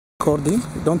recording.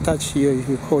 Don't touch here,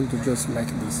 you hold just like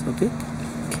this, okay?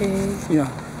 Okay. Yeah.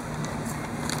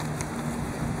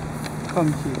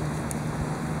 Come here.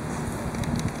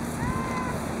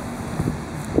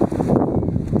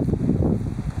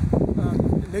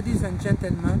 Ladies and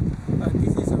gentlemen,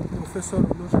 this is Professor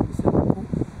Euloge,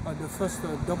 the first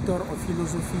Doctor of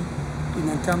Philosophy in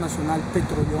International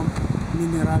Petroleum,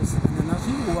 Minerals and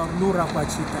Energy, or Lura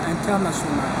Pachita,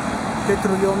 International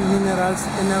Petroleum, Minerals,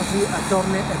 Energy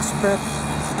Attorney Expert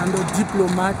and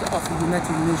Diplomat of the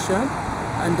United Nations,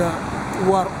 and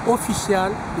who are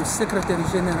official, the Secretary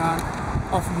General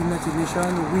of the United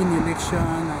Nations, win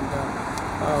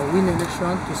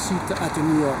election to sit at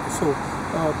New York. So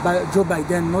Joe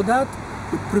Biden know that,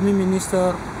 the Prime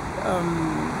Minister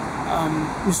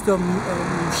Mr.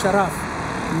 Musharraf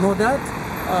know that,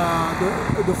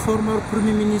 the former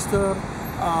Prime Minister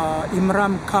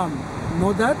Imran Khan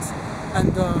know that,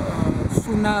 and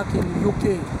Sunak in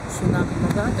UK, Sunak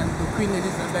know that, and the Queen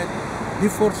Elizabeth,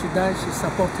 before she died, she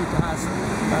supported us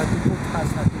to put us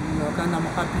at New York, and I'm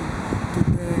happy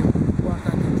today work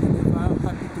at Geneva. I'm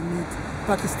happy to meet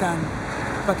Pakistan,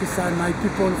 my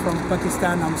people from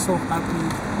Pakistan. I'm so happy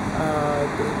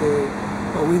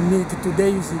we meet.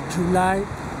 Today is July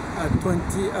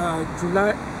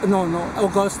 3rd,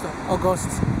 August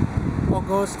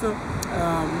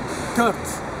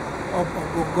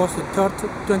 3rd,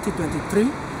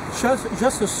 2023.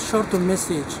 Just a short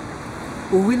message.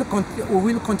 We will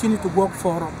continue to work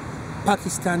for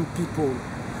Pakistan people.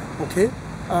 Okay,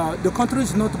 the country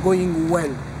is not going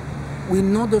well. We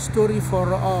know the story for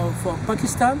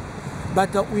Pakistan,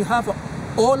 but we have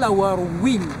all our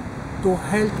will to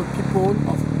help people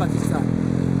of Pakistan.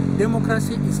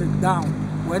 Democracy is down.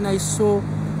 When I saw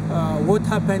what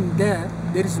happened there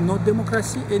is no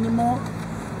democracy anymore.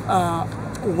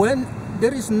 When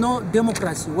there is no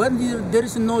democracy, when there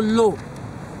is no law,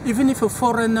 even if a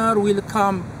foreigner will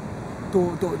come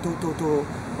to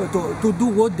do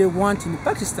what they want in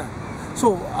Pakistan.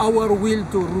 So our will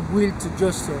to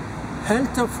just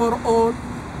health for all,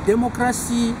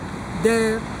 democracy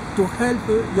there to help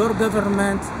your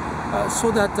government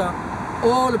so that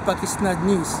all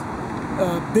Pakistanis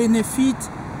benefit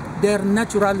their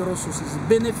natural resources,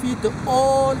 benefit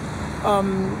all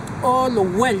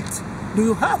wealth. Do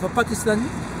you have a Pakistan?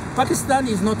 Pakistan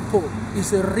is not poor,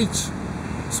 it's rich.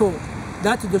 So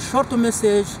that's the short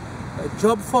message: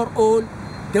 job for all,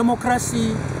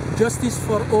 democracy, justice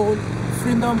for all,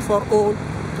 freedom for all,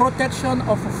 protection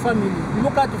of family.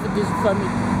 Look at this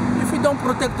family. If you don't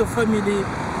protect the family,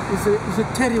 it's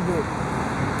terrible.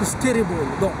 It's terrible.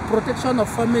 The protection of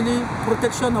family,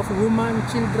 protection of women,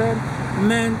 children,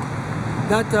 men,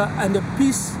 that and the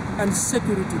peace and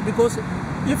security. Because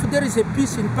if there is a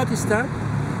peace in Pakistan,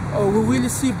 we will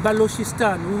see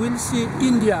Balochistan, we will see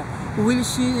India, we will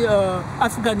see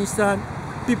Afghanistan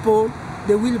people.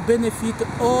 They will benefit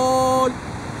all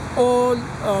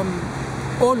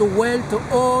wealth,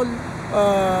 all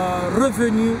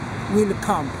revenue will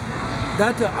come.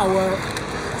 That's our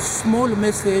small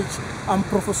message. I'm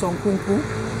Professor Nkounkou,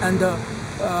 and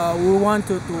we want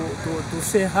to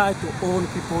say hi to all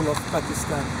people of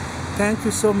Pakistan. Thank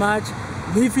you so much.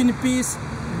 Live in peace,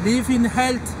 live in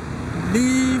health,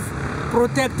 live,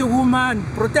 protect the woman,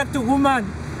 protect the woman.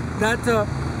 That's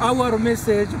our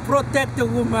message, protect the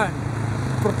woman,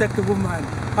 protect the woman.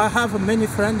 I have many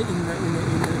friends in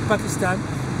Pakistan.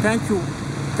 Thank you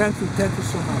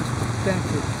so much. Thank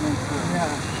you.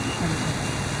 Yeah.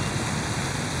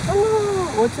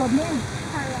 Hello, what's your name?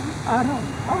 Aaron.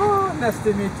 Oh, nice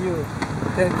to meet you.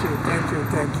 Thank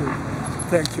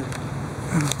you.